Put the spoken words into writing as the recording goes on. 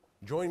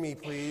Join me,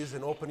 please,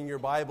 in opening your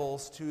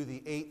Bibles to the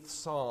 8th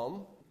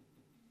Psalm.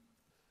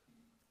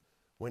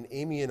 When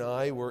Amy and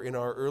I were in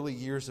our early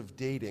years of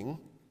dating,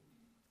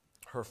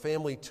 her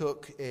family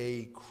took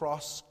a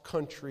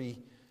cross-country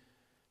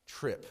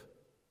trip.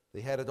 They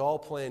had it all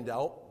planned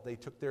out. They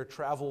took their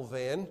travel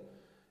van,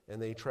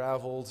 and they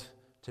traveled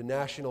to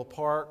national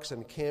parks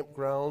and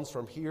campgrounds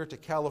from here to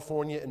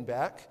California and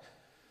back.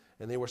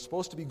 And they were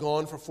supposed to be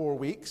gone for 4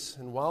 weeks.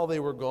 And while they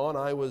were gone,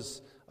 I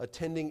was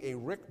attending a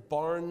Rick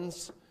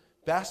Barnes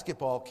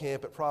basketball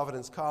camp at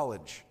Providence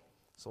College.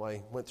 So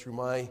I went through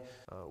my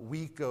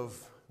week of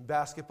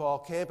basketball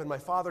camp, and my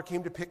father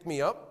came to pick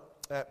me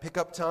up at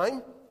pickup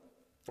time,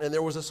 and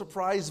there was a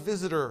surprise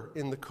visitor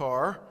in the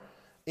car.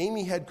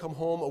 Amy had come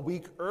home a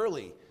week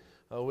early,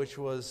 which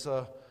was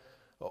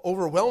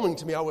overwhelming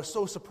to me. I was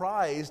so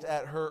surprised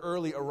at her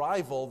early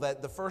arrival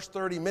that the first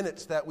 30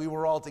 minutes that we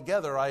were all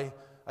together, I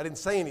didn't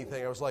say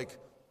anything. I was like,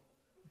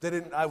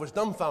 I was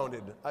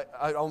dumbfounded.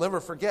 I'll never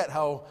forget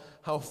how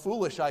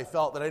foolish I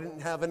felt that I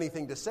didn't have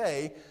anything to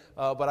say,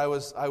 but I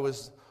was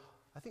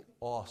I think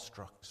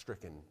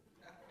awe-stricken.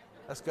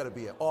 That's got to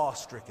be it,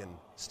 awe-stricken.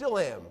 Still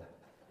am.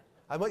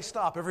 I might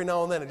stop every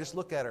now and then and just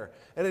look at her.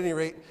 At any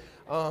rate,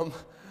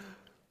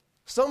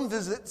 some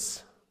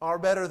visits are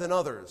better than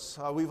others.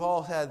 We've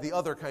all had the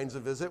other kinds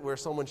of visit where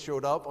someone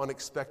showed up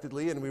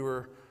unexpectedly and we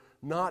were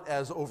not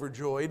as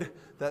overjoyed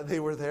that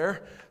they were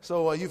there.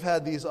 So you've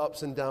had these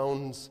ups and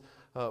downs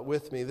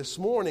with me. This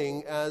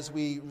morning, as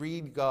we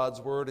read God's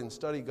Word and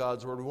study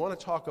God's Word, we want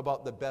to talk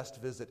about the best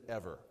visit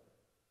ever.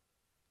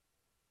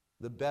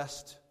 The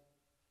best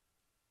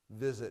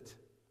visit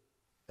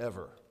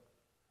ever.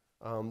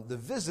 The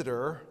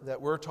visitor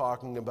that we're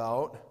talking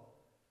about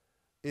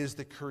is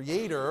the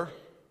creator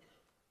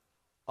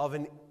of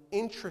an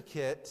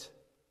intricate,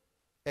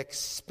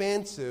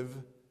 expansive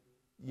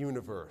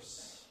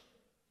universe.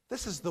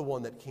 This is the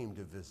one that came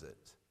to visit.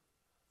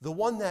 The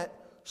one that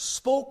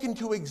spoke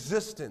into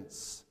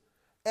existence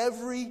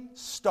every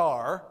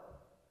star,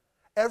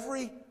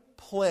 every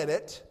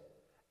planet,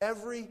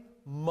 every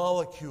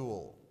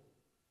molecule,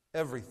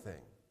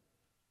 everything.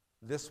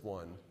 This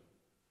one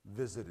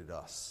visited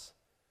us.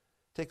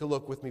 Take a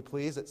look with me,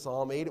 please, at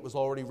Psalm 8. It was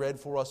already read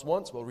for us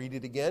once. We'll read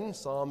it again.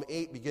 Psalm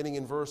 8, beginning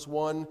in verse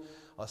 1,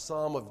 a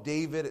psalm of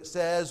David. It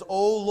says,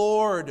 "O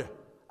Lord,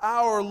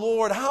 our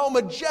Lord, how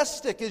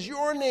majestic is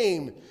your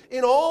name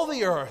in all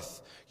the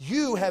earth.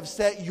 You have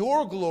set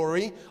your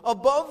glory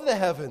above the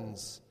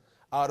heavens.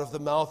 Out of the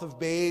mouth of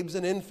babes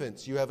and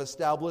infants you have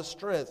established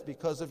strength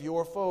because of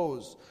your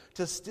foes,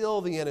 to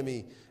still the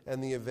enemy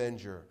and the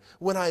avenger.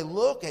 When I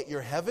look at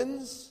your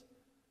heavens,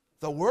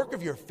 the work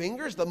of your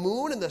fingers, the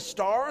moon and the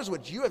stars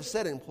which you have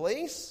set in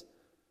place,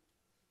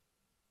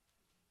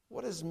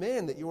 what is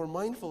man that you are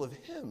mindful of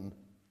him,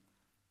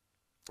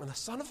 and the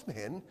Son of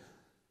Man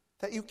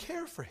that you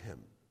care for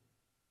him?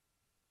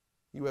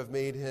 You have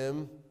made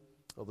him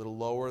a little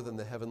lower than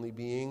the heavenly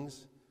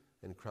beings,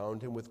 and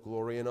crowned him with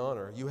glory and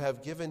honor. You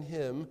have given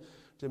him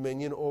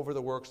dominion over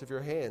the works of your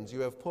hands.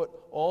 You have put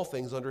all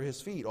things under his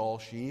feet, all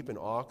sheep and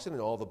oxen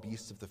and all the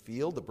beasts of the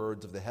field, the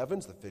birds of the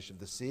heavens, the fish of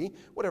the sea,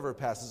 whatever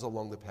passes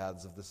along the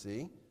paths of the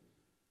sea.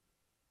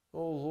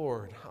 O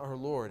Lord, our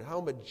Lord,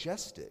 how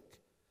majestic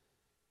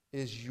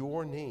is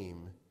your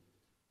name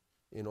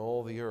in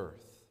all the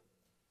earth."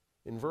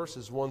 In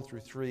verses 1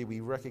 through 3,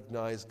 we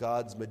recognize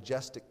God's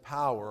majestic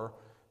power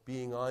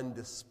being on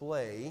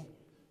display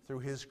through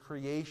his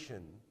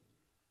creation.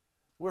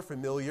 We're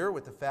familiar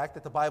with the fact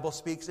that the Bible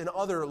speaks in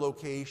other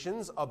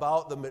locations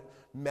about the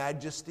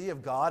majesty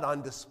of God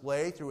on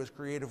display through his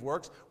creative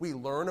works. We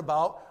learn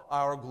about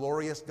our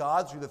glorious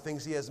God through the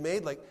things he has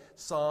made, like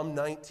Psalm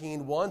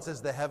 19:1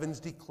 says, "The heavens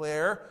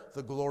declare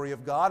the glory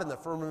of God, and the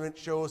firmament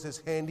shows his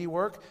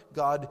handiwork."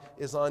 God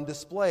is on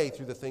display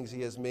through the things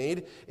he has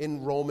made.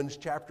 In Romans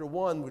chapter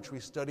 1, which we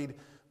studied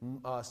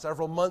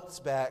several months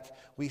back,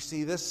 we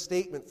see this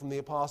statement from the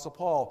Apostle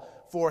Paul: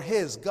 "For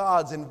his,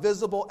 God's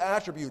invisible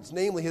attributes,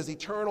 namely his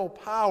eternal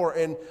power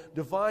and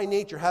divine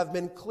nature, have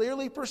been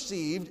clearly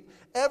perceived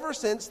ever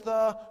since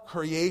the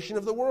creation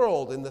of the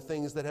world and the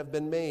things that have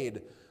been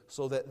made,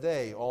 so that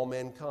they, all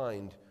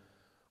mankind,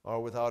 are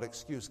without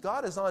excuse."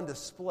 God is on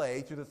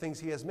display through the things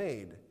he has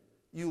made.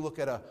 You look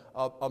at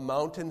a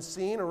mountain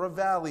scene or a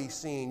valley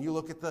scene. You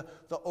look at the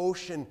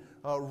ocean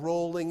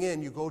rolling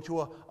in. You go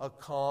to a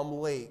calm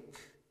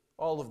lake.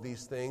 All of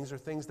these things are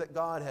things that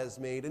God has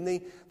made, and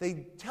they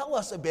tell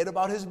us a bit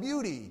about his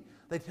beauty.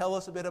 They tell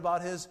us a bit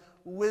about his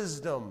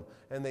wisdom,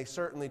 and they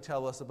certainly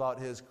tell us about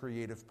his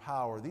creative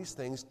power. These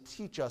things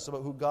teach us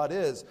about who God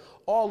is.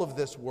 All of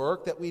this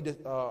work that we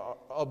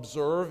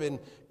observe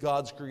in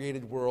God's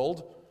created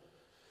world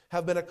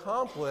have been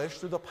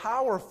accomplished through the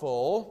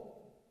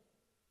powerful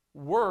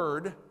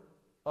word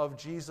of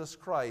Jesus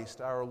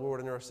Christ, our Lord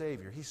and our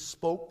Savior. He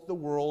spoke the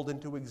world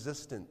into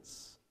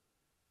existence.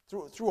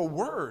 Through a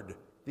word,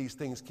 these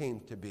things came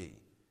to be.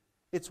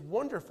 It's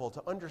wonderful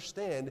to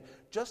understand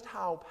just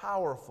how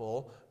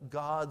powerful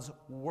God's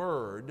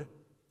Word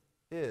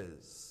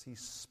is. He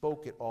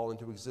spoke it all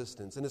into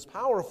existence. And as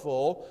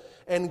powerful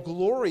and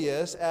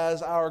glorious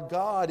as our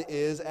God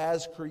is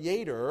as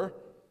creator,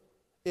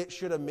 it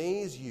should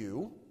amaze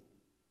you,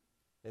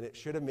 and it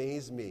should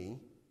amaze me,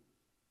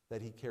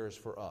 that he cares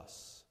for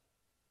us.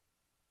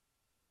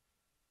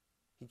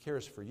 He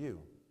cares for you.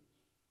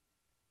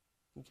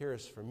 He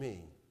cares for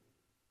me.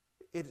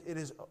 It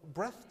is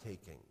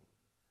breathtaking.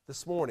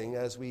 This morning,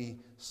 as we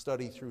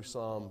study through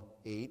Psalm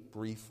 8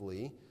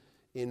 briefly,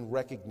 in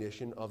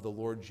recognition of the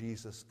Lord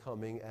Jesus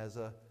coming as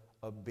a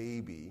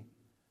baby,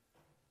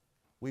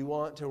 we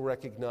want to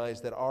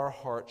recognize that our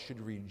heart should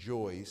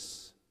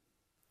rejoice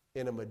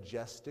in a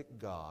majestic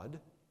God,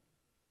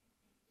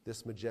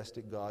 this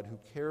majestic God who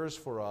cares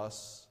for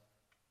us,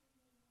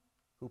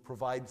 who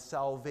provides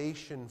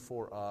salvation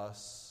for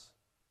us,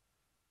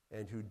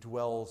 and who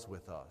dwells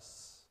with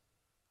us.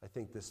 I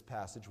think this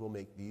passage will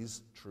make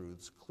these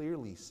truths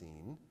clearly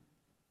seen,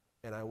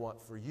 and I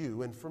want for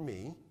you and for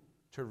me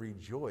to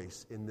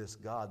rejoice in this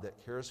God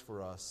that cares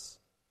for us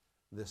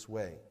this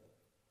way.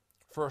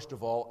 First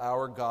of all,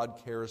 our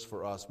God cares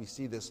for us. We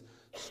see this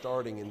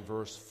starting in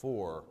verse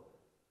 4.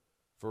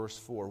 Verse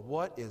 4,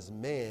 what is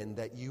man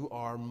that you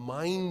are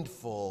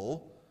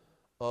mindful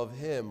of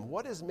him?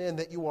 What is man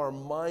that you are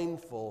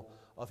mindful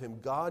of him?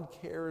 God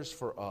cares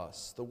for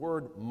us. The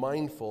word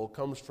mindful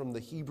comes from the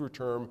Hebrew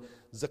term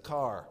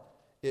zakar.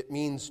 It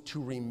means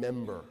to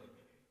remember.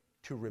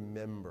 To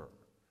remember.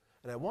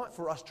 And I want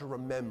for us to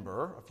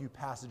remember a few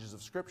passages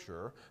of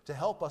Scripture to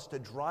help us to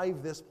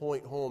drive this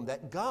point home,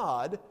 that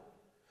God,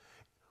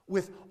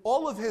 with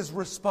all of his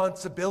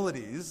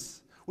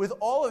responsibilities, with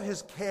all of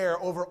his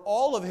care over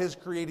all of his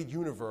created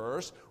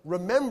universe,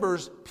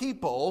 remembers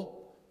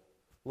people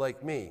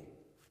like me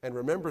and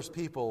remembers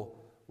people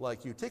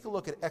like you. Take a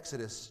look at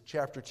Exodus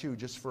chapter 2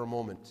 just for a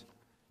moment.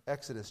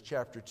 Exodus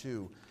chapter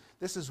 2.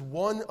 This is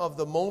one of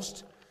the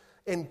most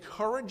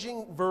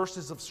encouraging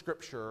verses of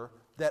Scripture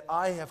that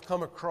I have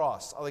come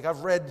across. Like,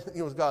 I've read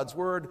God's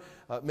Word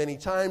many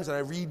times, and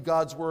I read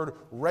God's Word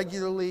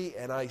regularly,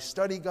 and I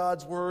study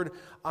God's Word.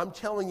 I'm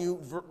telling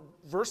you,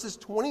 verses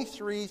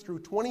 23 through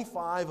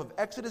 25 of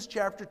Exodus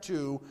chapter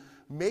 2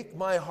 make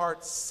my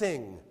heart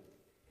sing.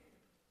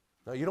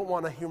 Now, you don't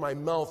want to hear my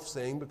mouth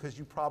sing, because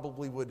you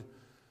probably would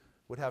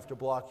have to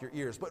block your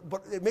ears.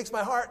 But it makes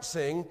my heart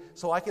sing,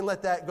 so I can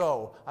let that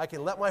go. I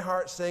can let my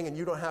heart sing, and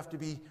you don't have to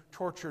be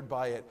tortured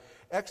by it.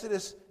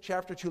 Exodus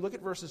chapter 2, look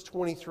at verses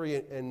 23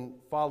 and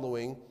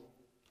following.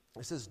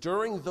 It says,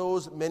 during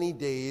those many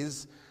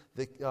days,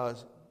 the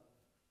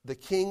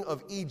king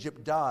of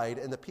Egypt died,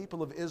 and the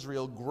people of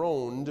Israel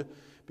groaned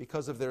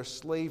because of their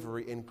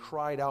slavery and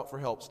cried out for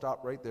help.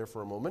 Stop right there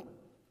for a moment.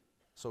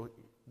 So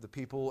the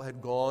people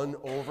had gone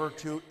over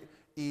to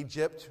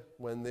Egypt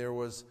when there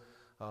was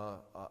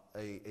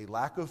a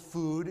lack of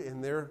food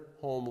in their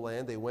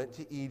homeland. They went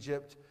to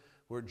Egypt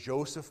where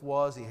Joseph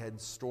was. He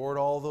had stored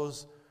all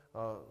those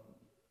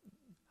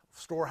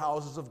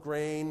storehouses of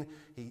grain.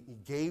 He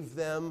gave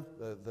them,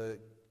 the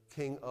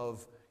king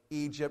of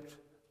Egypt,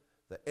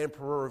 the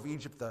emperor of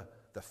Egypt,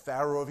 the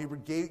pharaoh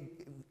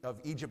of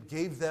Egypt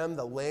gave them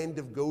the land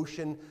of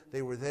Goshen.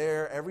 They were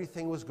there.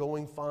 Everything was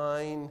going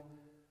fine.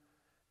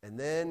 And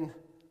then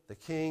the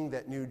king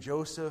that knew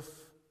Joseph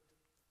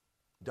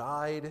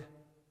died.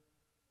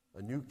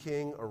 A new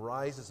king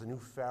arises, a new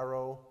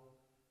pharaoh,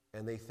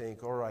 and they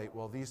think, all right,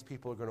 well, these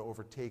people are going to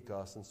overtake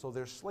us. And so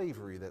there's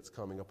slavery that's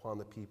coming upon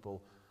the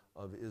people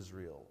of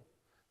Israel.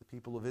 The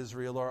people of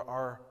Israel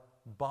are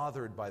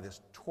bothered by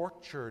this,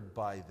 tortured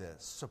by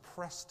this,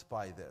 suppressed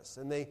by this,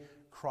 and they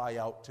cry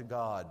out to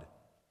God.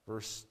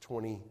 Verse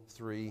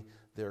 23,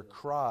 their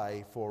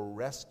cry for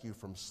rescue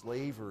from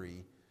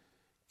slavery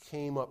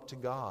came up to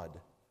God.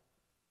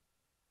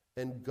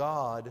 And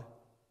God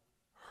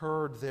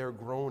heard their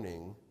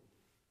groaning,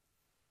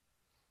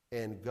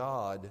 and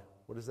God,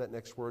 what does that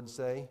next word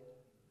say?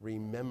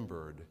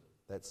 Remembered.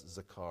 That's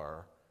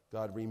Zakar.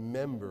 God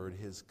remembered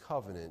his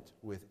covenant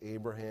with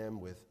Abraham,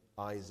 with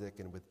Isaac,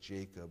 and with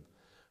Jacob.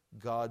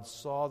 God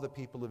saw the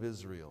people of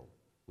Israel.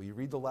 Will you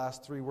read the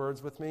last three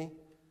words with me?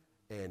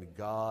 And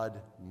God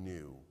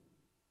knew.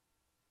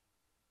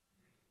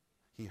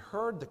 He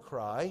heard the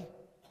cry.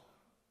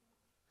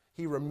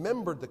 He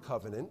remembered the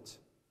covenant.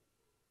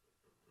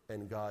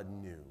 And God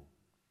knew.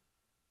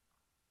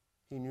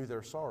 He knew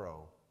their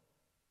sorrow.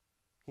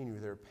 He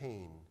knew their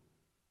pain.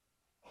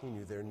 He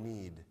knew their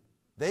need.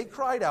 They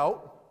cried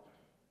out.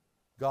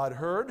 God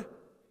heard,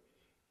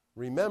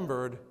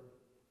 remembered,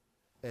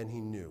 and he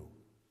knew.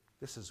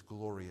 This is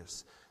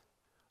glorious.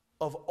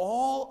 Of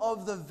all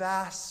of the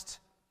vast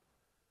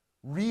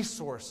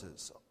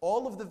resources,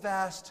 all of the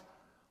vast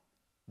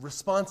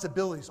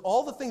responsibilities,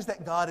 all the things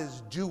that God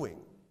is doing,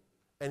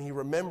 and he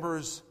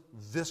remembers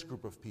this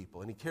group of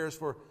people, and he cares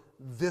for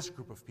this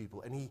group of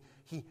people, and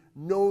he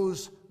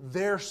knows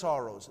their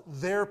sorrows,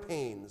 their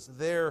pains,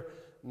 their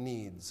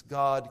needs.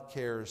 God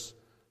cares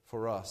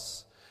for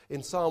us.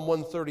 In Psalm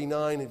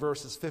 139, in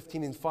verses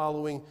 15 and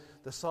following,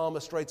 the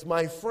psalmist writes,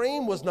 "My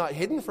frame was not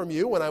hidden from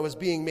you when I was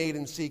being made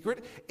in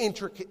secret,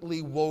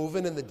 intricately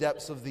woven in the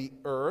depths of the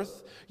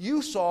earth.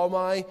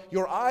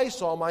 Your eyes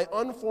saw my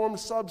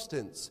unformed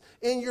substance.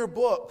 In your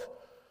book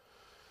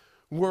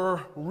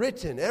were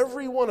written,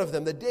 every one of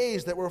them, the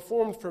days that were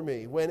formed for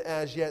me, when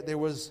as yet there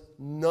was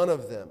none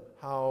of them.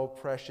 How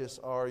precious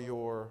are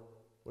your,"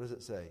 what does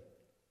it say?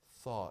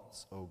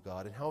 "Thoughts, O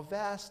God, and how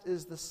vast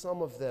is the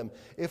sum of them.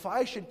 If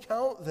I should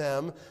count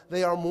them,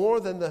 they are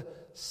more than the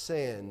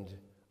sand.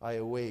 I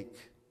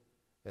awake,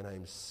 and I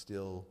am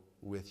still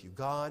with you."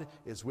 God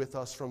is with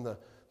us from the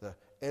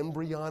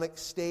embryonic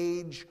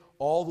stage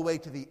all the way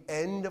to the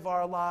end of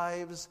our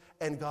lives,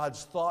 and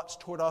God's thoughts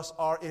toward us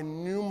are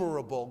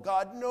innumerable.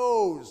 God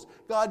knows,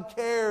 God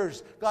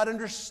cares, God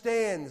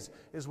understands,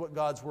 is what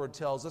God's word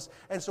tells us.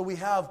 And so we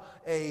have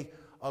a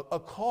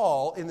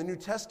call in the New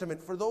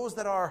Testament for those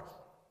that are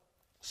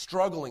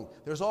struggling.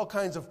 There's all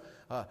kinds of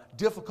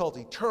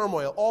difficulty,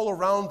 turmoil all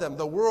around them.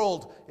 The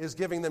world is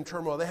giving them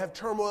turmoil. They have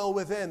turmoil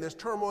within. There's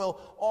turmoil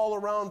all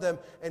around them.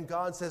 And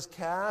God says,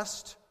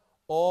 "Cast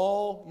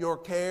all your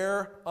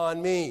care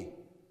on me."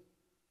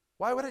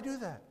 Why would I do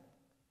that?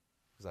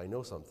 Because I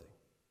know something.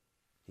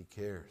 He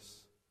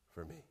cares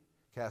for me.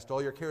 Cast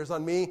all your cares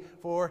on me,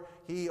 for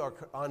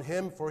on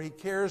him, for he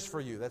cares for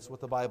you. That's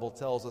what the Bible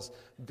tells us.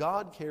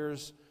 God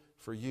cares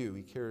for you.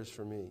 He cares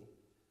for me.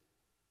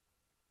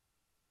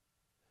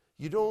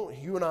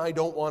 You and I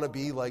don't want to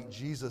be like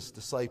Jesus'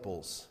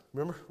 disciples.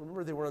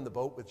 Remember they were on the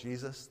boat with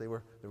Jesus? They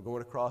were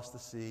going across the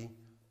sea,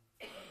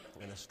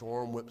 and a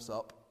storm whips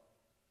up,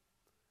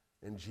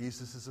 and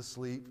Jesus is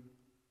asleep,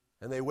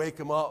 and they wake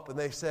him up, and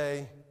they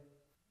say,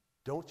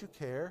 "Don't you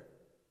care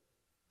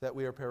that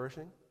we are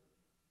perishing?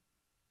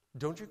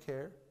 Don't you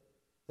care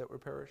that we're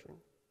perishing?"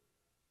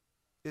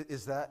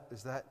 Is that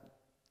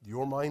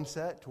your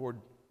mindset toward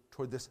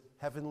this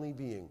heavenly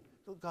being?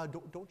 "God,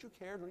 don't you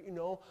care? Don't you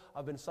know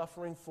I've been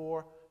suffering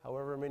for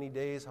however many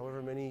days,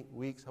 however many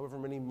weeks, however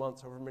many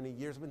months, however many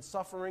years I've been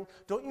suffering?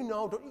 Don't you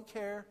know? Don't you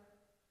care?"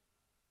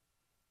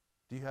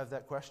 Do you have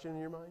that question in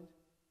your mind?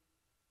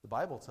 The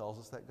Bible tells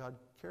us that God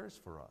cares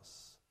for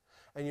us.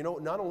 And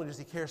not only does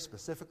he care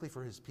specifically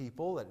for his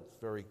people, that's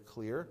very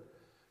clear.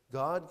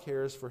 God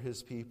cares for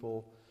his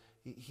people.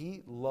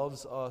 He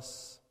loves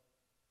us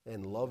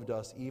and loved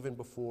us even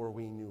before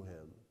we knew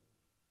him.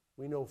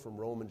 We know from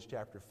Romans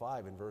chapter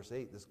 5 and verse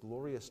 8 this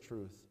glorious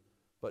truth.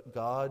 But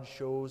God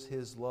shows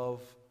his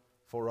love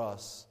for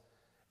us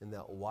in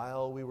that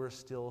while we were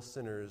still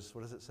sinners,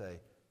 what does it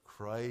say?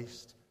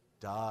 Christ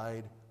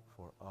died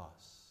for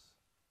us.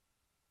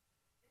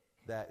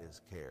 That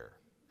is care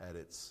at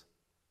its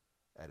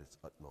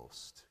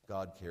utmost.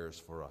 God cares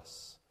for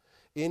us.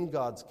 In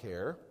God's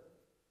care,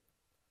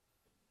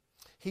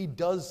 he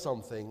does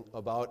something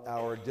about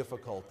our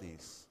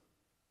difficulties.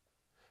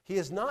 He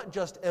is not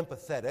just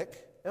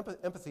empathetic.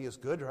 Empathy is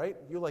good, right?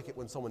 You like it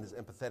when someone is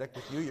empathetic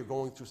with you. You're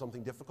going through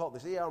something difficult. They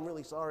say, "Yeah, I'm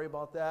really sorry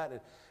about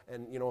that."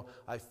 And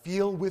I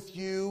feel with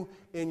you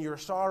in your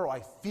sorrow. I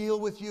feel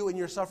with you in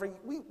your suffering.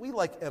 We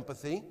like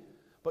empathy.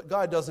 But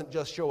God doesn't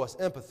just show us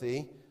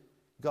empathy.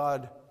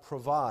 God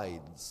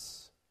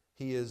provides.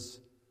 He is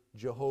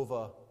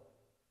Jehovah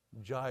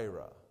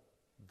Jireh.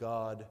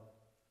 God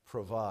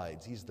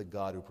provides. He's the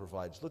God who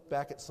provides. Look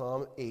back at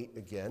Psalm 8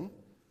 again.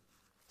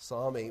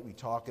 Psalm 8, we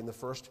talk in the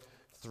first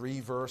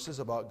 3 verses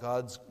about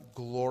God's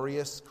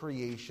glorious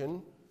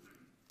creation.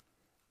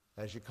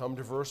 As you come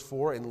to verse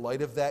 4, in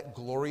light of that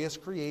glorious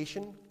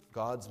creation,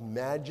 God's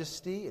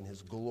majesty and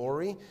his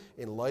glory,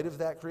 in light of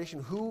that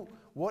creation,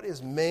 what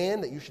is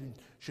man that you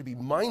should be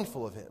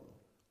mindful of him?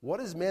 What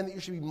is man that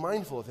you should be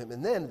mindful of him?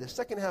 And then the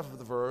second half of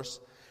the verse,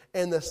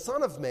 and the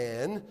Son of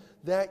Man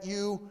that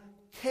you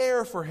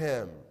care for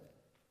him.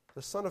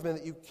 The Son of Man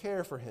that you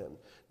care for him.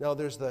 Now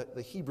there's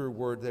the Hebrew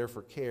word there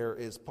for care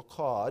is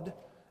pakad,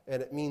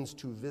 and it means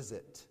to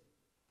visit.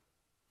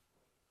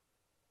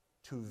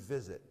 To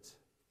visit.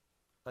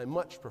 I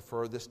much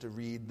prefer this to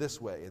read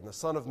this way, and the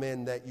Son of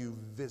Man that you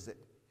visit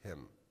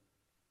him.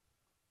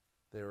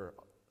 There are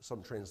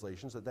some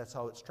translations that's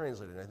how it's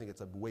translated. I think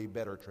it's a way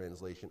better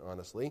translation,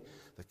 honestly.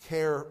 The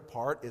care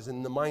part is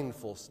in the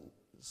mindful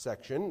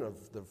section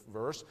of the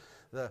verse.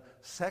 The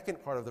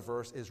second part of the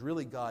verse is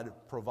really God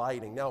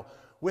providing. Now,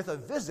 with a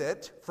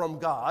visit from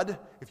God,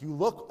 if you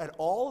look at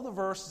all of the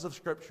verses of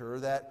Scripture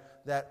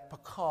that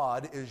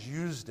pakad is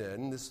used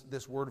in,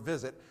 this word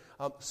visit,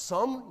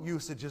 some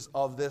usages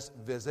of this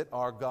visit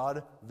are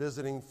God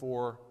visiting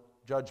for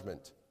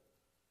judgment.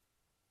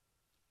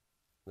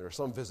 There are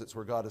some visits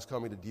where God is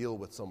coming to deal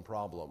with some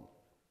problem.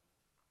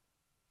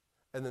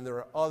 And then there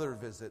are other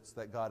visits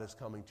that God is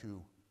coming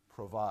to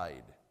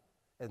provide.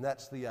 And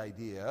that's the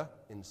idea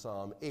in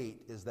Psalm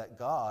 8, is that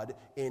God,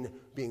 in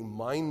being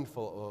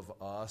mindful of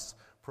us,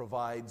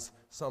 provides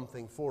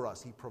something for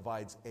us. He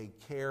provides a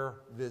care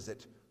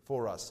visit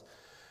for us.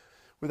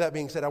 With that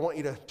being said, I want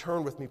you to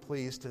turn with me,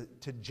 please,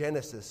 to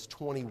Genesis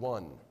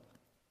 21.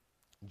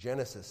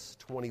 Genesis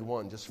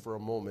 21, just for a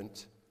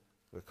moment.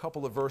 A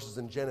couple of verses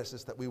in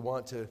Genesis that we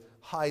want to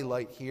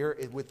highlight here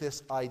with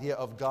this idea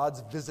of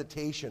God's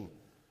visitation.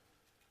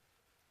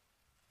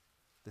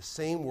 The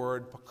same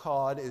word,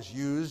 pakad, is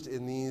used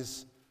in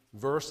these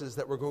verses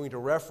that we're going to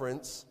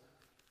reference,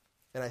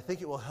 and I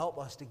think it will help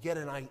us to get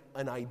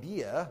an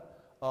idea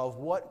of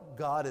what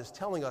God is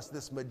telling us.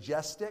 This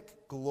majestic,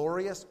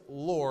 glorious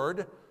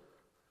Lord,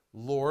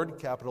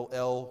 capital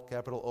L,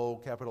 capital O,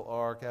 capital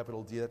R,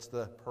 capital D, that's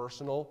the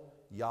personal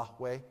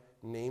Yahweh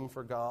name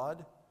for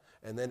God.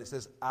 And then it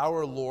says,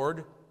 our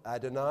Lord,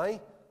 Adonai,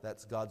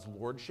 that's God's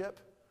lordship.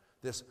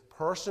 This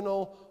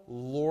personal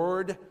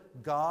Lord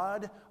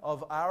God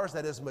of ours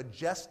that is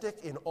majestic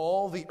in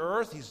all the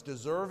earth. He's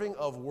deserving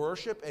of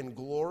worship and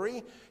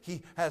glory.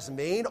 He has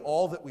made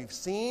all that we've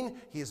seen.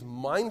 He is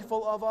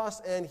mindful of us,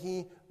 and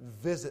He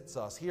visits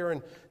us. Here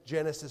in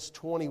Genesis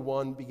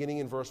 21, beginning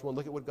in verse 1,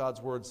 look at what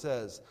God's word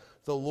says.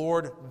 The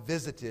Lord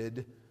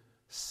visited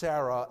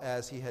Sarah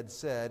as He had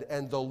said,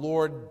 and the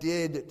Lord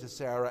did to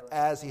Sarah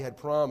as He had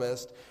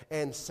promised,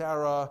 and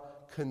Sarah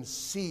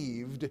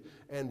conceived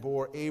and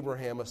bore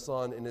Abraham a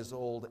son in his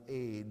old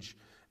age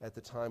at the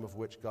time of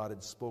which God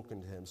had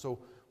spoken to him. So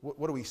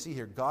what do we see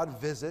here?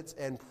 God visits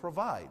and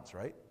provides,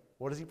 right?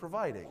 What is He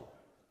providing?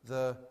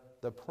 The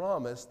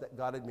promise that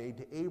God had made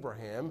to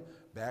Abraham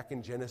back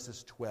in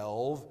Genesis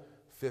 12,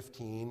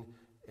 15,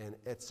 and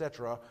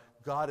etc.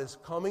 God is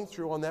coming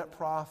through on that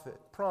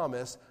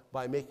promise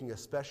by making a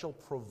special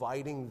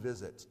providing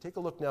visit. Take a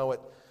look now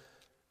at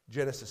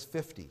Genesis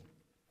 50.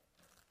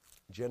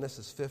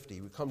 Genesis 50.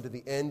 We come to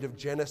the end of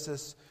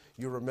Genesis.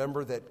 You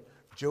remember that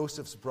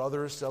Joseph's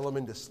brothers sell him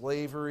into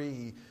slavery.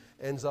 He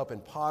ends up in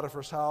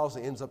Potiphar's house.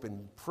 He ends up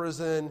in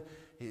prison.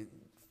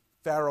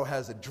 Pharaoh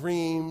has a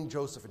dream.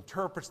 Joseph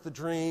interprets the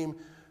dream.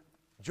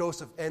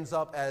 Joseph ends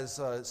up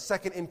as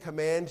second in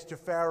command to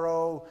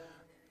Pharaoh.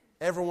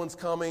 Everyone's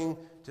coming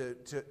to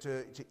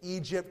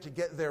Egypt to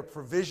get their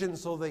provisions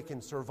so they can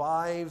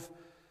survive.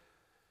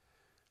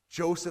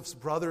 Joseph's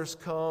brothers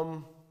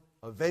come.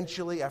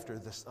 Eventually,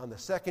 on the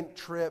second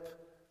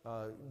trip,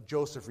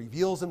 Joseph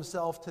reveals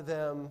himself to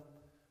them.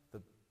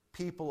 The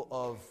people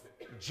of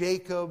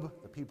Jacob,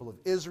 the people of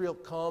Israel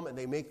come and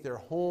they make their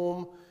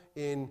home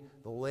in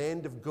the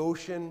land of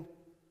Goshen.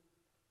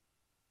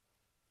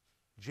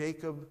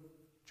 Jacob,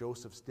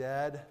 Joseph's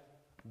dad,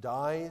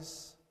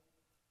 dies.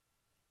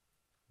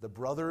 The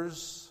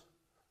brothers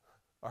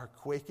are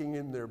quaking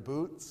in their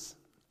boots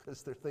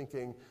because they're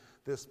thinking,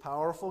 this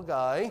powerful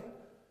guy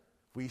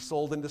we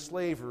sold into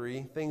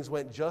slavery, things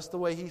went just the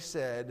way he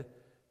said,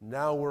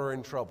 now we're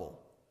in trouble.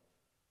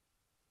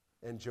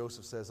 And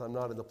Joseph says, I'm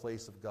not in the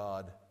place of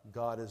God.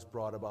 God has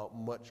brought about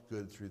much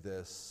good through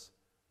this.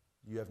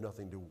 You have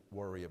nothing to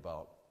worry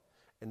about.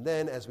 And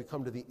then as we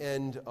come to the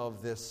end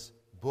of this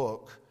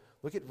book,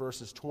 look at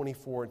verses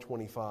 24 and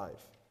 25.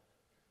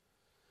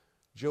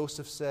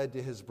 Joseph said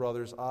to his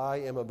brothers, I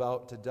am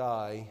about to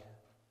die,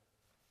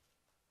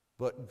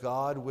 but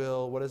God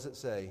will, what does it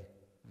say?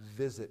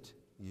 Visit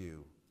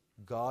you.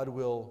 God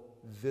will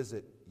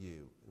visit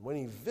you. And when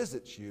He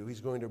visits you,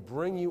 He's going to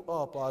bring you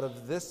up out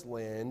of this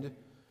land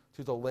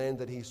to the land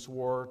that He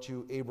swore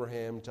to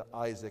Abraham, to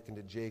Isaac, and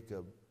to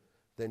Jacob.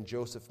 Then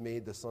Joseph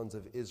made the sons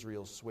of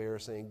Israel swear,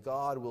 saying,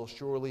 God will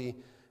surely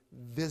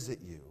visit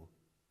you,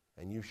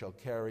 and you shall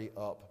carry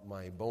up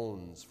my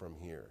bones from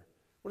here.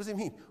 What does he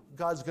mean?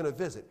 God's going to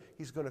visit.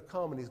 He's going to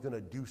come and He's going to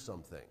do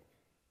something.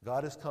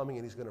 God is coming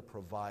and He's going to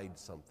provide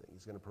something.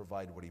 He's going to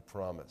provide what He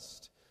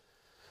promised.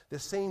 The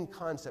same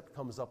concept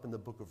comes up in the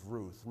book of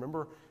Ruth.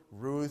 Remember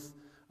Ruth?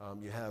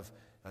 You have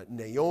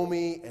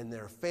Naomi and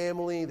their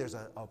family. There's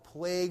a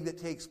plague that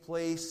takes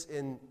place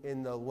in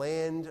the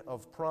land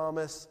of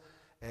promise.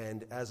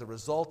 And as a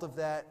result of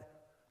that,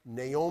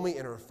 Naomi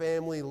and her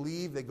family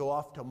leave. They go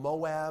off to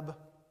Moab.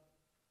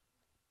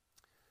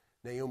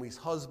 Naomi's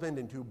husband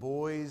and 2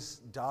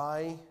 boys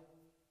die.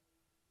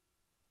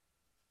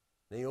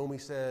 Naomi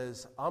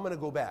says, I'm going to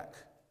go back.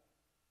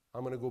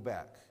 I'm going to go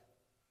back.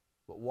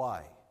 But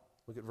why?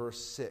 Look at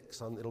verse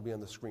 6. It'll be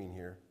on the screen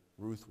here.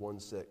 Ruth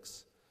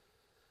 1:6.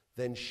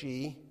 Then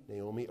she,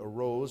 Naomi,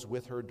 arose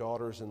with her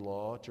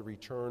daughters-in-law to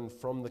return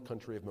from the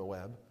country of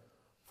Moab,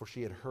 for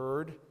she had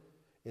heard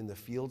in the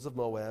fields of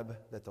Moab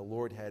that the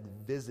Lord had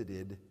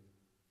visited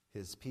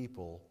His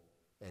people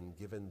and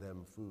given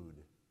them food.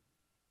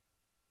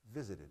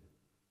 Visited.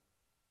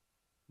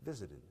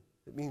 Visited.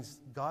 It means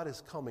God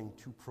is coming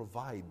to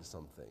provide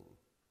something.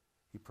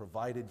 He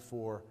provided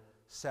for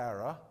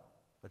Sarah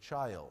a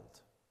child.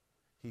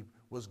 He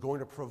was going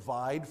to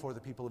provide for the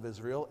people of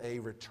Israel a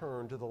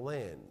return to the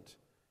land.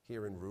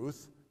 Here in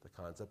Ruth, the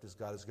concept is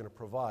God is going to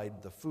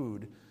provide the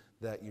food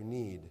that you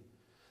need.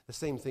 The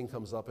same thing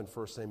comes up in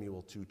 1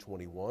 Samuel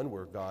 2:21,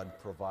 where God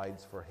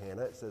provides for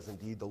Hannah. It says,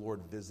 indeed, the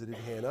Lord visited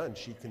Hannah, and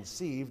she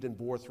conceived and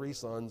bore 3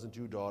 sons and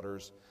 2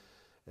 daughters,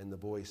 and the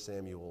boy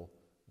Samuel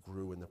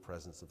grew in the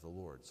presence of the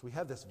Lord. So we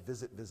have this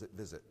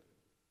visit.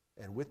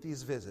 And with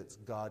these visits,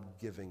 God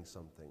giving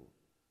something.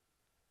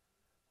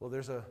 Well,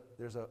 there's a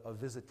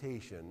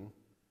visitation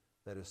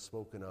that is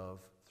spoken of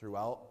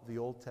throughout the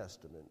Old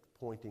Testament,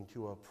 pointing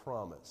to a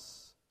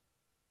promise.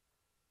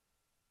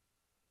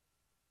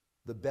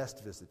 the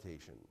best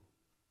visitation.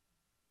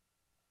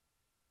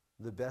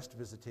 The best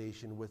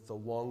visitation with the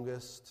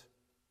longest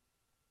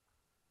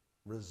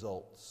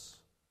results,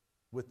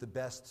 with the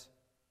best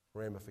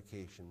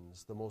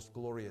ramifications, the most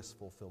glorious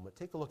fulfillment.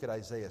 Take a look at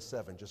Isaiah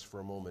 7 just for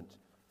a moment.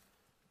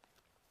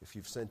 If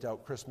you've sent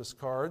out Christmas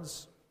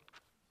cards,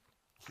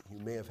 you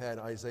may have had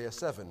Isaiah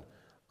 7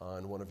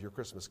 on one of your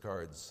Christmas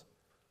cards.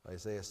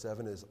 Isaiah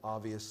 7 is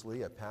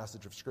obviously a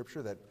passage of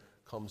Scripture that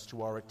comes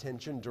to our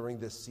attention during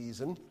this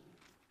season.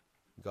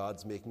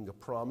 God's making a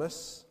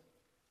promise,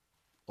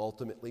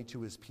 ultimately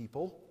to his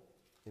people.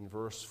 In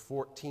verse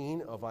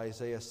 14 of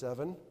Isaiah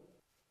 7,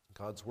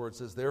 God's word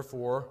says,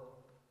 "Therefore,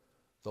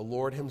 the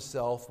Lord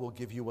himself will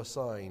give you a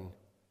sign.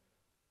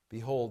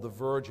 Behold, the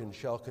virgin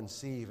shall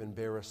conceive and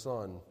bear a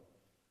son,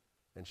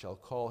 and shall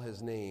call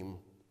his name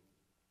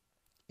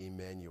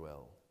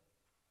Emmanuel."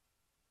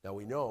 Now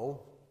we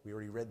know, we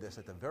already read this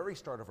at the very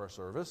start of our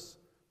service,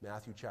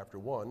 Matthew chapter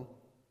 1,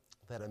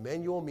 that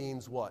Emmanuel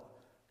means what?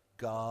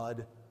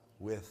 God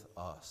with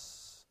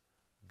us.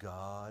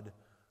 God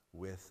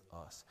with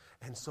us.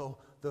 And so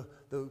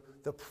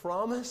the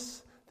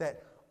promise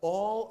that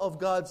all of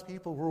God's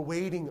people were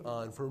waiting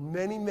on for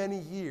many, many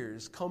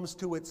years comes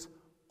to its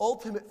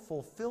ultimate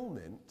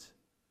fulfillment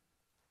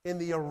in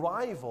the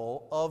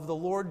arrival of the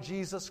Lord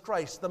Jesus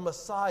Christ, the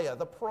Messiah,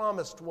 the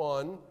promised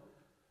one.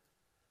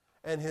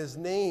 And his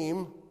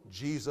name,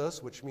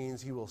 Jesus, which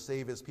means he will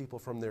save his people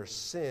from their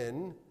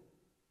sin.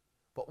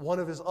 But one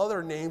of his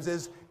other names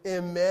is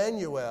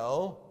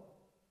Emmanuel,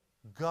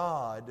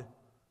 God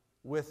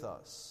with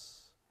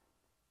us.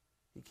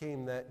 He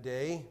came that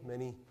day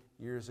many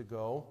years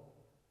ago.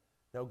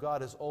 Now,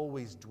 God has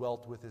always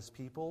dwelt with his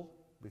people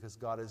because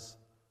God is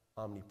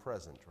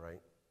omnipresent,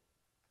 right?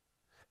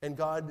 And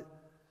God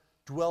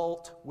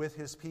dwelt with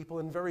his people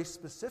in very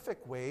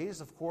specific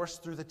ways, of course,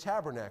 through the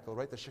tabernacle,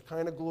 right? The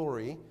Shekinah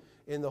glory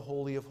in the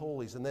Holy of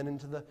Holies, and then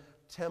into the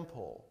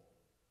temple.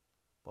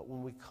 But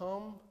when we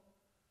come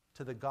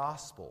to the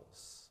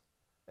Gospels,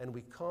 and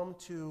we come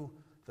to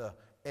the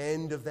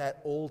end of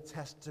that Old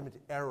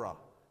Testament era,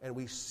 and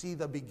we see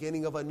the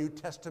beginning of a New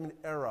Testament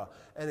era,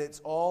 and it's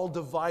all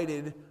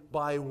divided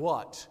by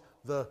what?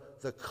 The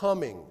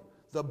coming,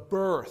 the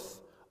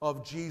birth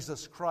of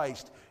Jesus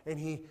Christ. And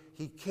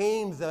he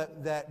came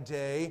that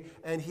day,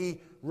 and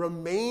he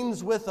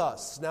remains with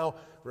us. Now,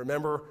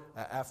 remember,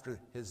 after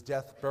his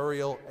death,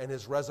 burial, and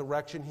his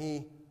resurrection,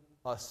 he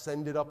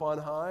ascended up on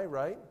high,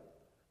 right?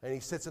 And he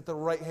sits at the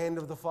right hand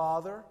of the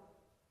Father.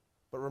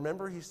 But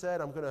remember, he said,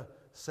 I'm going to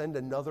send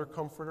another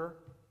comforter,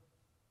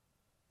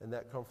 and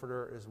that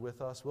comforter is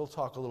with us. We'll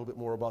talk a little bit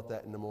more about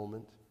that in a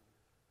moment.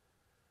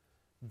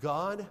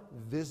 God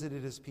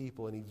visited his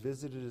people, and he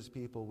visited his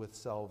people with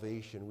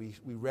salvation.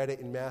 We read it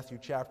in Matthew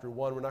chapter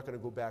 1. We're not going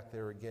to go back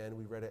there again.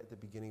 We read it at the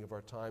beginning of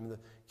our time. The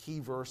key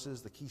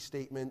verses, the key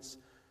statements: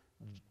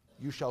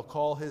 you shall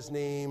call his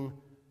name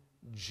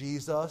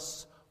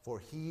Jesus, for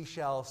he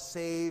shall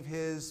save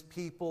his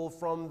people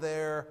from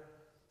their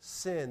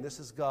sin. This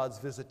is God's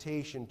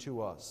visitation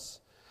to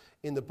us.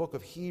 In the book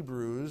of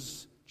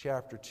Hebrews,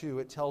 chapter 2,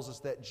 it tells us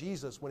that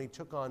Jesus, when he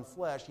took on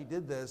flesh, he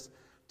did this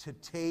to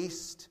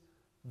taste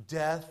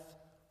death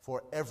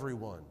for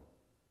everyone.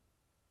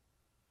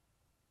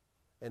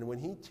 And when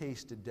he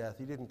tasted death,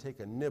 he didn't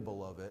take a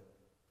nibble of it.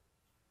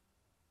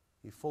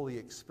 He fully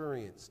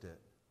experienced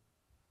it.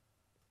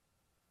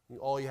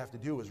 All you have to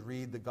do is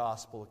read the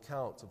gospel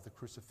accounts of the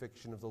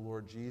crucifixion of the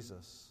Lord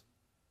Jesus,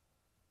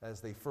 as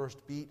they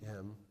first beat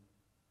him,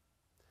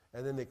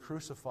 and then they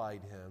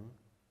crucified him,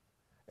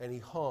 and he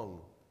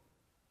hung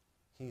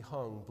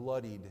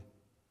bloodied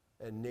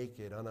and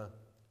naked on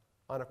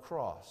a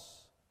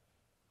cross.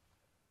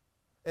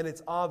 And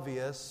it's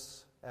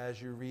obvious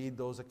as you read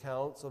those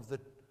accounts of the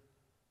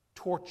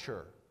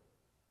torture,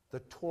 the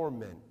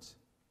torment,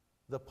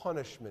 the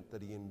punishment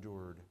that he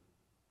endured.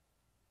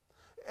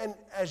 And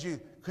as you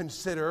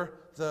consider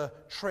the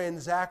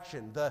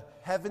transaction, the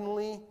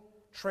heavenly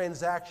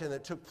transaction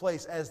that took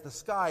place as the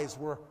skies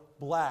were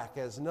black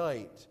as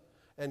night,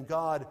 and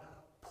God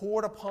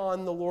poured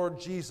upon the Lord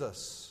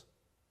Jesus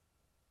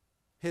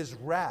his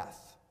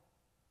wrath.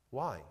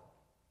 Why?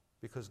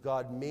 Because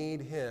God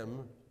made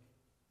him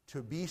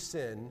to be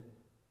sin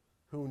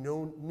who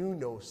knew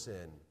no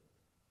sin.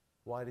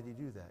 Why did he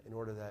do that? In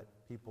order that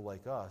people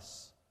like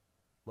us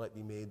might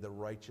be made the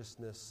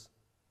righteousness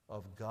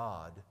of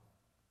God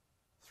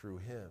through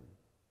him.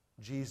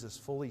 Jesus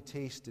fully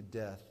tasted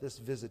death.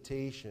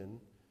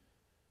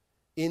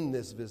 In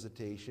this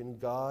visitation,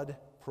 God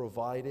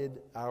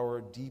provided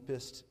our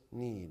deepest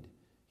need.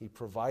 He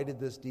provided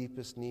this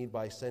deepest need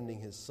by sending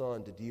his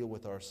Son to deal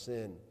with our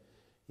sin.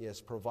 He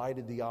has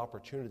provided the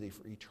opportunity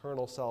for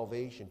eternal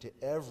salvation to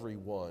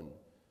everyone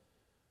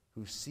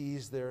who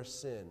sees their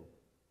sin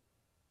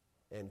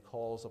and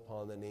calls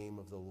upon the name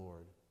of the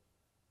Lord.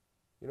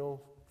 You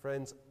know,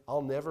 friends,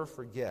 I'll never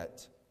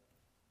forget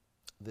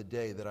the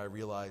day that I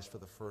realized for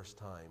the first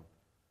time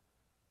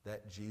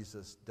that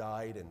Jesus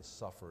died and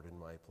suffered in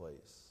my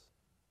place.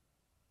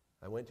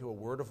 I went to a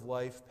Word of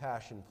Life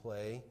Passion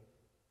play,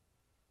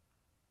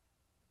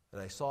 and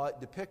I saw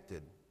it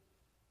depicted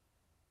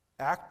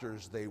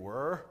actors they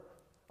were.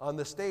 On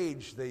the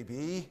stage they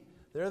be.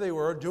 There they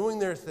were, doing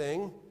their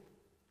thing.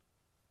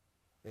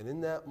 And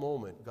in that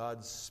moment,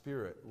 God's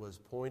Spirit was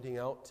pointing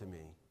out to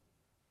me,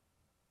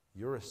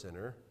 you're a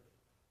sinner.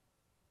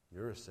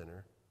 You're a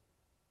sinner.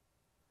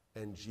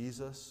 And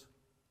Jesus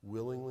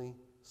willingly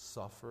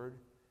suffered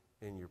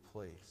in your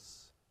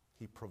place.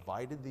 He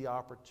provided the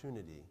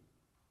opportunity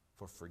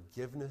for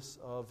forgiveness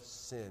of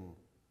sin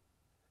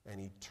and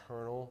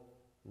eternal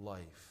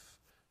life.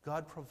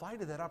 God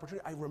provided that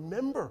opportunity. I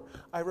remember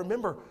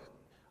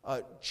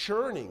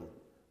churning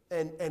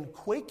and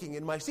quaking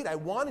in my seat. I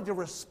wanted to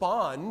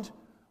respond.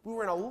 We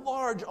were in a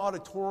large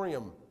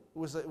auditorium.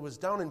 It was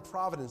down in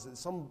Providence at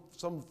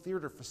some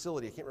theater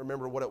facility. I can't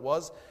remember what it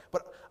was.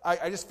 But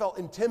I just felt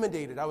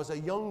intimidated. I was a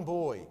young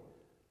boy.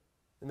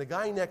 And the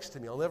guy next to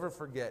me, I'll never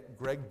forget,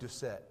 Greg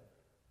Doucette.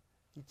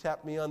 He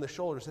tapped me on the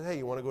shoulder and said, hey,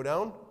 you want to go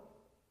down?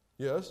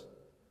 Yes.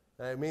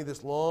 And I made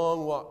this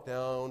long walk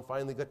down,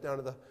 finally got down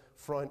to the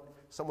front.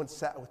 Someone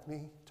sat with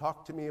me,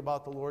 talked to me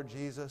about the Lord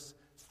Jesus,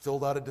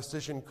 filled out a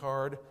decision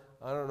card.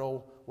 I don't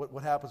know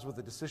what happens with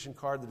the decision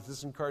card. The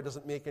decision card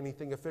doesn't make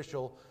anything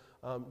official.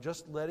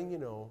 Just letting you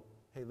know,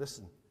 hey,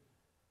 listen,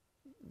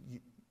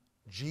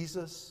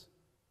 Jesus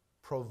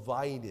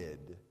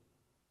provided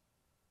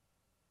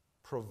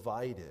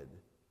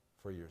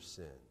for your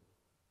sin.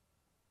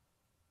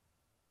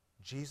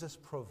 Jesus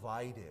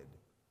provided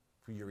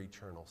for your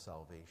eternal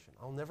salvation.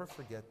 I'll never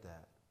forget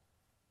that.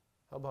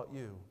 How about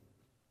you?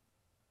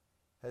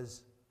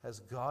 Has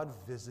God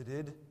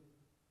visited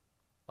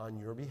on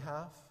your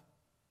behalf?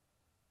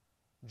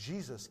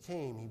 Jesus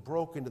came, he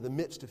broke into the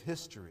midst of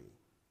history.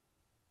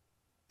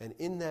 And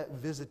in that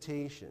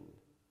visitation,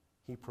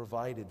 he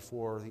provided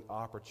for the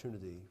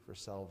opportunity for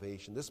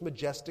salvation. This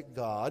majestic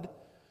God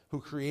who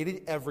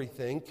created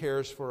everything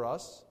cares for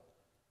us.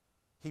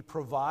 He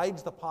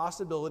provides the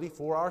possibility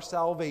for our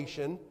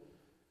salvation.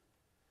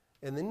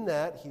 And in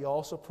that, he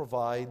also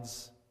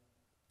provides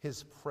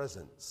his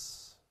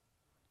presence.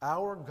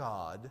 Our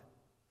God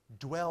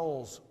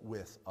dwells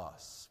with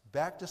us.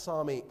 Back to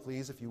Psalm 8,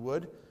 please, if you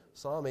would.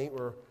 Psalm 8,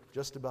 we're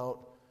just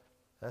about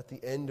at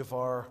the end of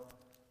our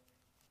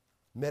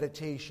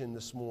meditation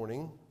this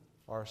morning,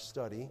 our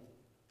study.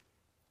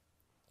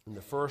 In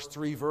the first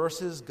 3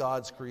 verses,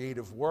 God's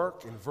creative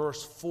work. In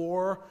verse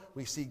 4,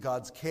 we see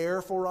God's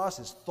care for us,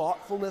 his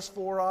thoughtfulness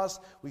for us.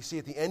 We see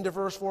at the end of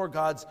verse 4,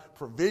 God's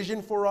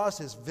provision for us,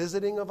 his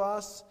visiting of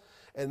us.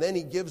 And then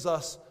he gives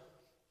us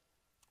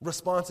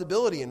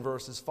responsibility in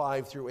verses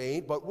 5 through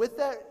 8. But with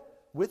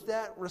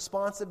that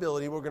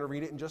responsibility, we're going to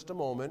read it in just a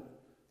moment,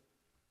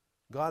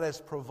 God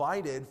has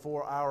provided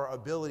for our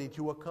ability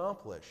to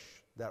accomplish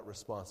that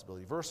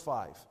responsibility. Verse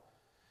 5.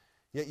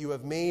 Yet you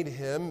have made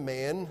him,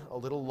 man, a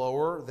little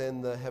lower than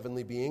the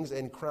heavenly beings,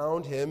 and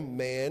crowned him,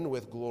 man,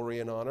 with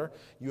glory and honor.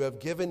 You have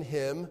given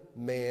him,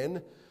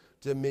 man,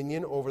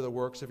 dominion over the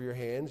works of your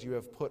hands. You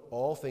have put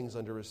all things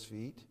under his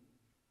feet,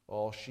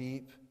 all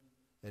sheep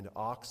and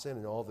oxen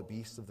and all the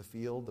beasts of the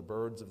field, the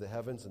birds of the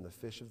heavens and the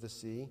fish of the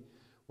sea,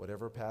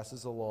 whatever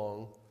passes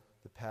along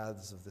the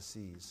paths of the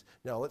seas.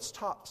 Now let's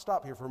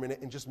stop here for a minute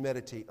and just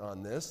meditate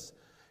on this.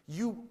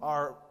 You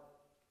are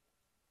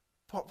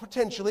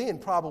potentially and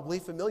probably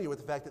familiar with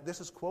the fact that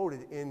this is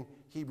quoted in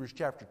Hebrews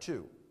chapter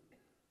 2.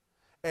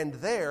 And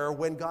there,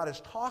 when God is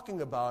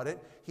talking about it,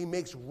 he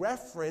makes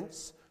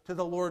reference to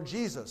the Lord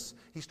Jesus.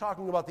 He's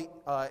talking about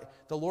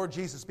the Lord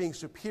Jesus being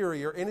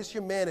superior in his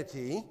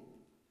humanity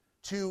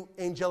to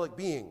angelic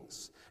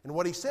beings. And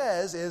what he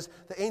says is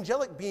the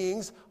angelic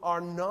beings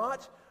are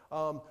not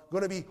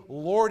going to be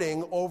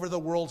lording over the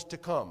world to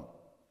come.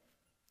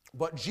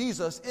 But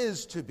Jesus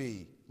is to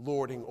be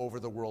lording over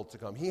the world to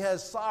come. He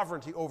has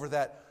sovereignty over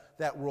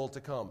that world to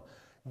come.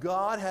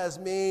 God has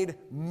made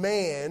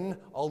man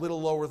a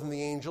little lower than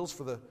the angels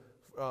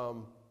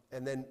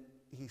and then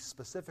he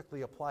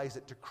specifically applies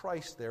it to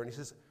Christ there. And he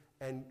says,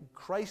 and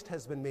Christ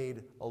has been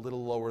made a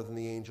little lower than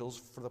the angels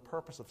for the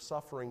purpose of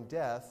suffering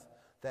death,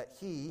 that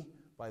he,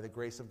 by the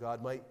grace of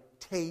God, might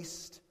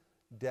taste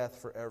death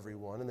for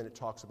everyone. And then it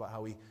talks about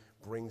how he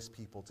brings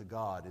people to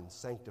God and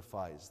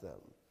sanctifies them.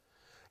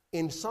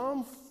 In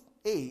Psalm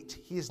 8,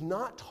 he is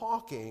not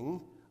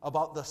talking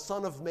about the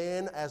Son of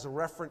Man as a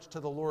reference to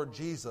the Lord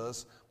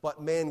Jesus,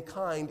 but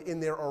mankind in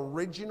their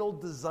original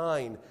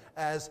design,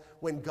 as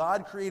when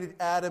God created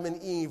Adam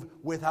and Eve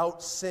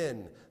without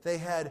sin. They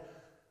had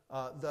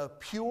the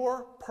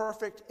pure,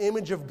 perfect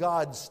image of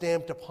God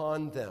stamped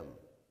upon them.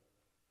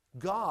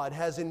 God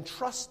has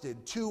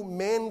entrusted to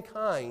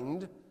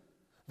mankind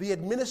the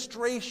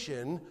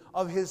administration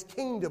of his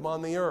kingdom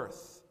on the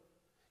earth.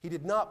 He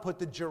did not put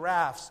the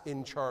giraffes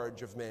in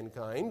charge of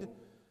mankind.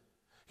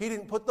 He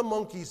didn't put the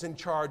monkeys in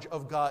charge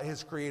of God,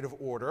 his creative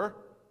order.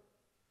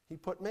 He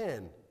put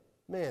man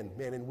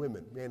and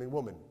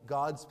woman,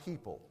 God's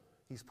people.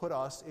 He's put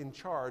us in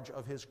charge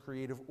of his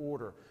creative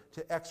order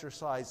to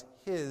exercise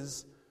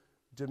his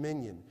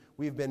dominion.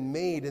 We've been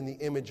made in the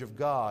image of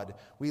God.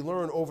 We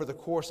learn over the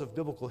course of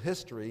biblical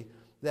history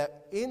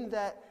that in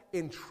that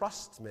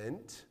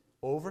entrustment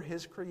over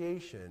his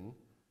creation,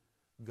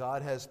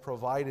 God has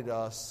provided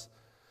us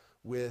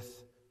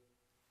with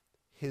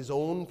his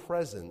own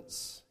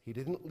presence. He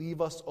didn't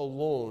leave us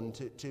alone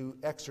to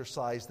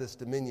exercise this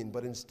dominion,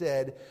 but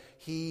instead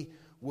he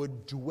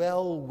would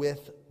dwell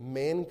with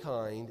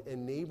mankind,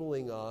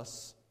 enabling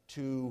us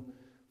to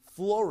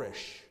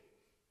flourish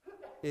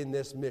in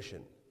this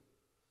mission,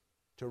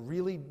 to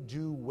really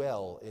do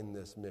well in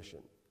this mission.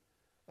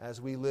 As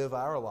we live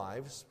our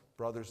lives,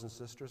 brothers and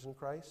sisters in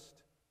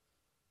Christ,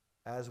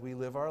 as we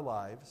live our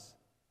lives,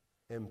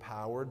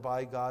 empowered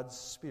by God's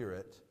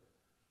Spirit,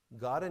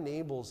 God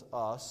enables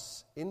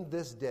us in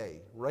this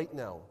day, right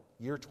now,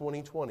 year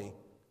 2020,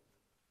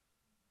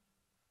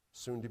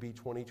 soon to be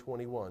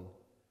 2021,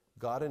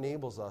 God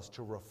enables us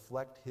to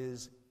reflect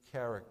His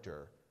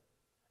character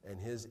and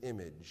His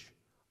image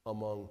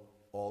among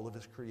all of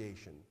His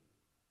creation.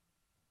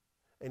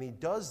 And He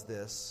does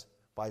this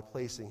by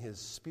placing His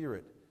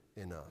Spirit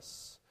in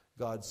us.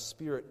 God's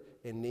Spirit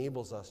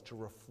enables us to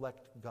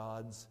reflect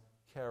God's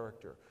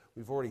character.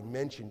 We've already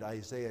mentioned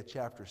Isaiah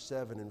chapter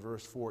 7 and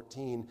verse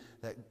 14,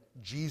 that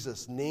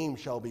Jesus' name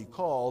shall be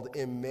called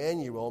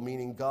Emmanuel,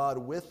 meaning God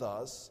with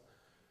us.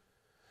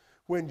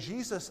 When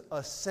Jesus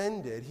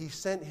ascended, He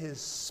sent His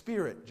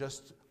Spirit.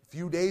 Just a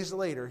few days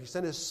later, He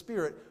sent His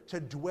Spirit to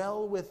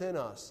dwell within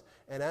us.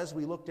 And as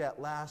we looked at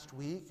last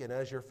week, and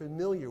as you're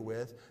familiar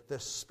with, the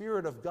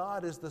Spirit of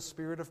God is the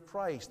Spirit of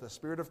Christ. The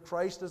Spirit of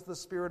Christ is the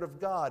Spirit of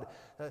God.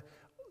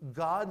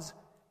 God's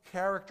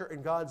character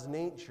and God's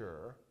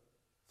nature,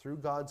 through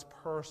God's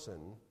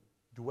person,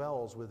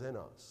 dwells within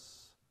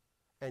us.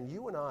 And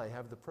you and I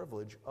have the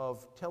privilege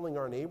of telling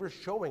our neighbors,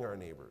 showing our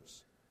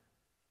neighbors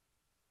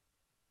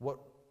what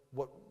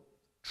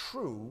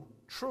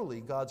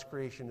truly God's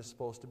creation is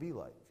supposed to be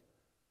like.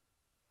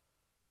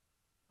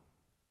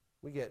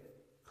 We get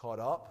caught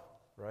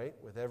up, right,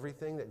 with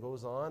everything that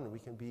goes on, and we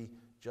can be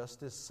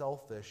just as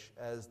selfish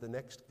as the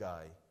next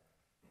guy.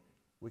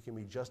 We can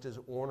be just as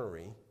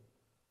ornery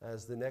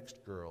as the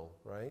next girl,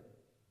 right?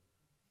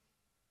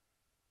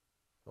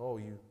 Oh,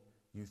 you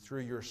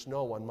threw your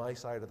snow on my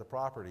side of the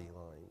property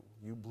line.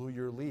 You blew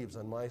your leaves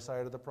on my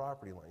side of the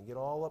property line. Get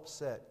all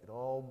upset, get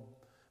all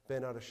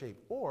bent out of shape.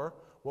 Or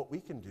what we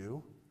can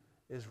do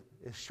is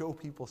show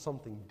people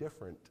something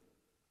different.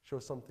 Show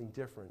something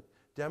different.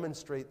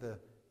 Demonstrate the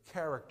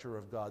character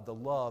of God, the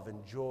love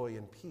and joy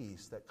and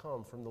peace that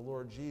come from the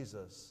Lord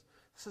Jesus.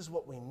 This is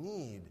what we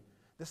need.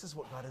 This is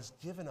what God has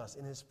given us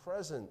in His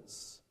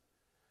presence.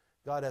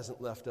 God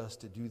hasn't left us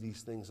to do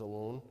these things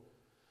alone.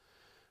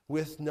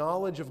 With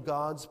knowledge of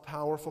God's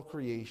powerful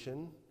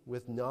creation,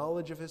 with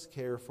knowledge of His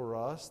care for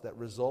us that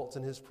results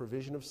in His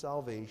provision of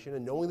salvation,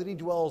 and knowing that He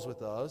dwells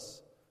with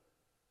us,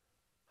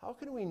 how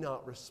can we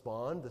not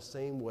respond the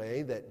same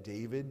way that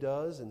David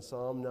does in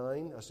Psalm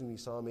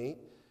 8?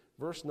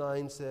 Verse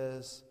 9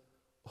 says,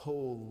 "O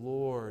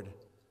Lord,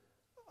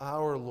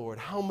 our Lord,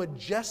 how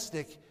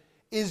majestic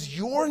is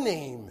your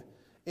name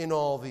in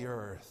all the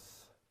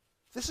earth."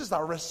 This is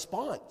our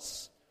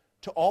response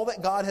to all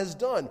that God has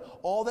done,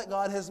 all that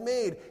God has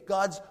made,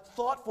 God's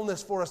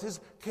thoughtfulness for us, His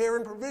care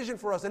and provision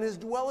for us, and His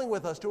dwelling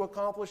with us to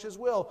accomplish His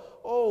will.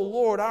 "O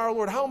Lord, our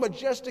Lord, how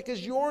majestic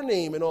is your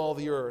name in all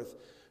the earth."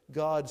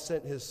 God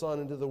sent His Son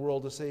into the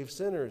world to save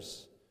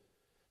sinners.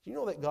 Do you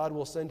know that God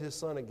will send His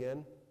Son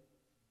again?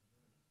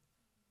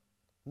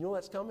 You know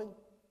that's coming?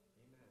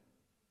 Amen.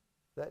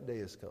 That day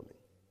is coming.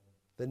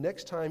 The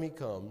next time He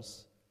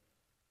comes,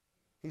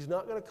 He's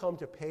not going to come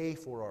to pay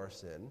for our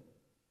sin.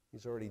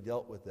 He's already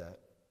dealt with that.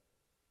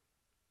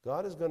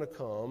 God is going to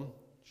come,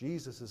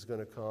 Jesus is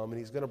going to come, and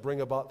He's going to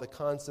bring about the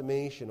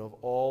consummation of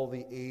all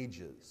the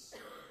ages.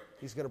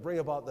 He's going to bring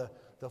about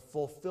the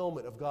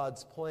fulfillment of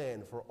God's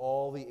plan for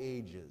all the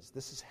ages.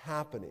 This is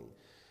happening.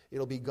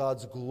 It'll be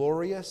God's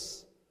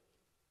glorious,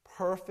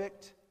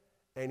 perfect,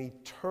 and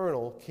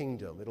eternal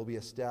kingdom. It'll be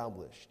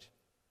established.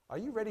 Are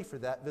you ready for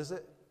that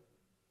visit?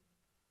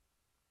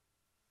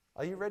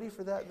 Are you ready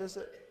for that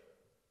visit?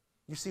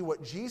 You see,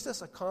 what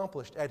Jesus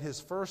accomplished at His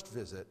first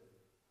visit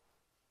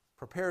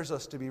prepares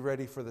us to be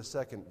ready for the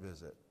second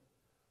visit.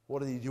 What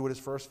did He do at His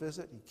first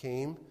visit? He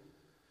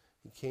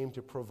came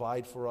to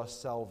provide for us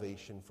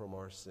salvation from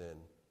our sin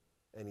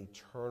and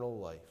eternal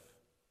life.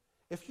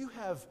 If you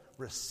have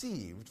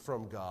received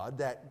from God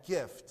that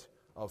gift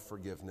of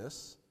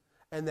forgiveness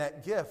and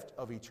that gift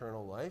of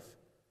eternal life,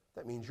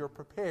 that means you're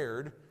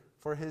prepared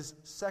for His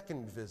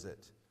second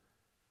visit.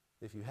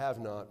 If you have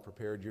not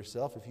prepared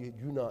yourself, if you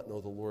do not know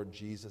the Lord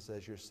Jesus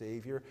as your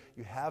Savior,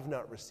 you have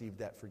not received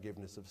that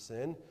forgiveness of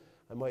sin,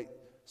 I might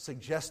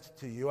suggest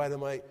to you, I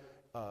might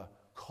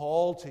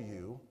call to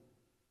you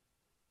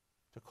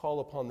to call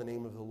upon the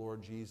name of the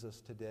Lord Jesus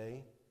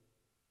today.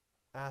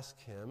 Ask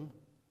Him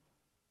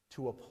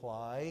to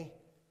apply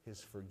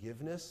His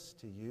forgiveness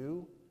to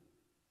you.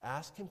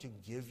 Ask Him to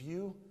give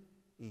you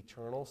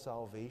eternal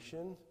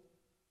salvation.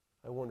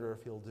 I wonder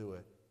if He'll do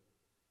it.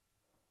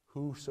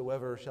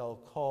 Whosoever shall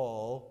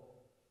call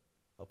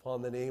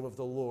upon the name of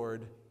the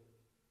Lord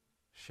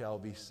shall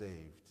be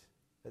saved.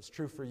 That's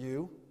true for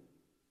you.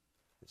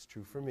 It's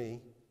true for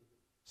me.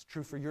 It's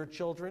true for your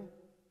children.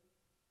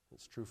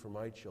 It's true for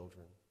my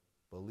children.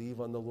 Believe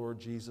on the Lord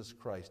Jesus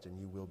Christ and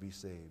you will be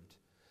saved.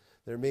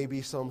 There may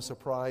be some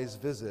surprise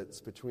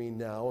visits between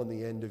now and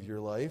the end of your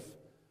life,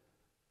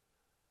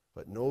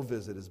 but no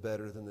visit is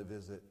better than the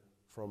visit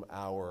from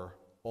our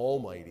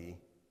almighty,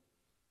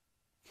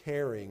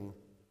 caring,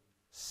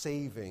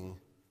 saving,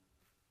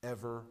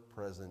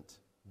 ever-present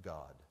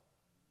God.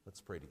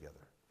 Let's pray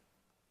together.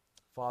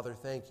 Father,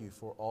 thank you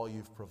for all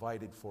you've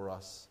provided for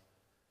us.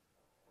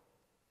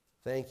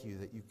 Thank you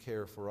that you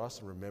care for us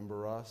and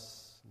remember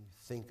us. You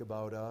think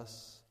about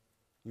us.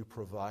 You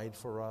provide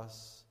for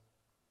us.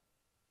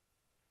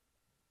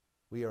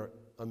 We are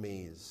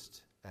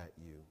amazed at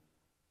you.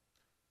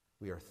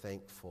 We are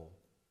thankful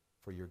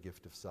for your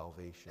gift of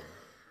salvation.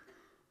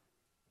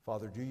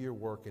 Father, do your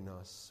work in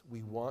us.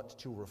 We want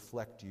to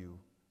reflect you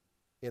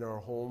in our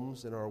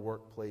homes, in our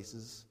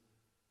workplaces,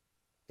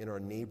 in our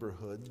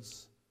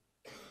neighborhoods,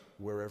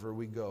 wherever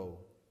we go.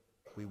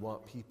 We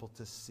want people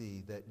to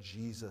see that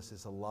Jesus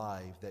is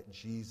alive, that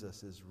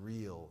Jesus is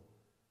real,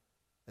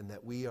 and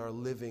that we are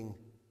living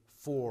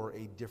for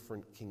a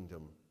different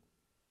kingdom.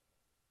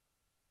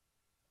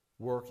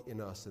 Work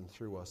in us and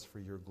through us for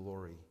your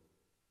glory,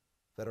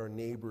 that our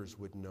neighbors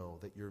would know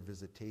that your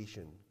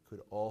visitation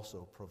could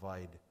also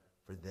provide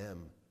for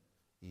them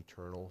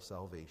eternal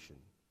salvation.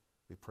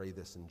 We pray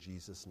this in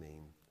Jesus'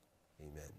 name. Amen.